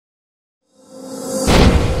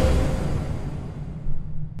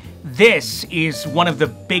This is one of the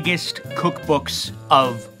biggest cookbooks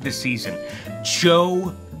of the season.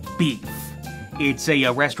 Joe Beef. It's a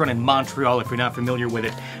restaurant in Montreal, if you're not familiar with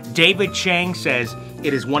it. David Chang says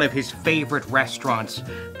it is one of his favorite restaurants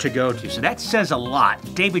to go to. So that says a lot.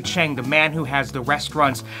 David Chang, the man who has the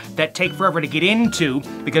restaurants that take forever to get into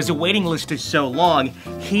because the waiting list is so long,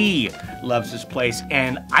 he loves this place.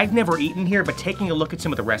 And I've never eaten here, but taking a look at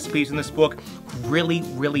some of the recipes in this book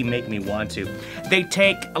really make me want to. They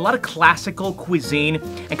take a lot of classical cuisine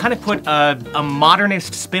and kind of put a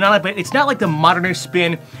modernist spin on it, but it's not like the modernist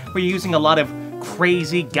spin where you're using a lot of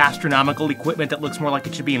crazy gastronomical equipment that looks more like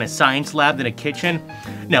it should be in a science lab than a kitchen.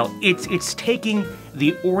 No, it's taking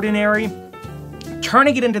the ordinary,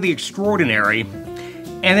 turning it into the extraordinary,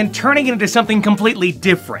 and then turning it into something completely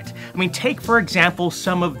different. I mean, take, for example,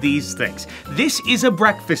 some of these things. This is a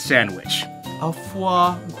breakfast sandwich. A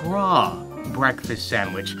foie gras breakfast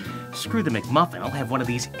sandwich. Screw the McMuffin, I'll have one of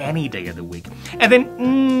these any day of the week. And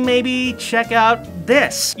then maybe check out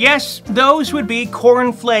this. Yes, those would be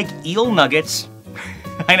cornflake eel nuggets.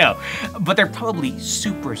 I know, but they're probably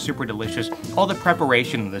super delicious. All the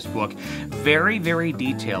preparation in this book, very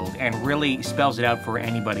detailed and really spells it out for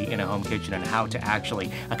anybody in a home kitchen and how to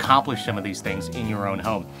actually accomplish some of these things in your own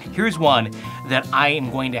home. Here's one that I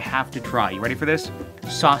am going to have to try. You ready for this?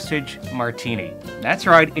 Sausage martini. That's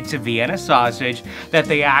right, it's a Vienna sausage that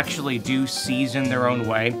they actually do season their own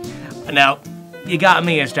way. Now, you got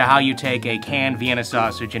me as to how you take a canned Vienna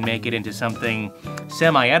sausage and make it into something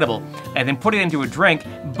semi-edible and then put it into a drink,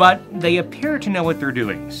 but they appear to know what they're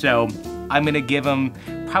doing. So I'm gonna give them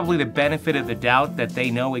probably the benefit of the doubt that they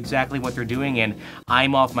know exactly what they're doing, and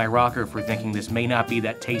I'm off my rocker for thinking this may not be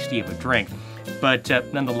that tasty of a drink. But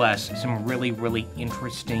nonetheless, some really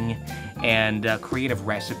interesting and creative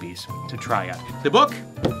recipes to try out. The book,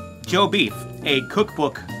 Joe Beef, a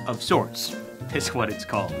cookbook of sorts, is what it's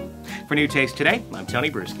called. For New Taste Today, I'm Tony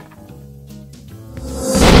Bruschi.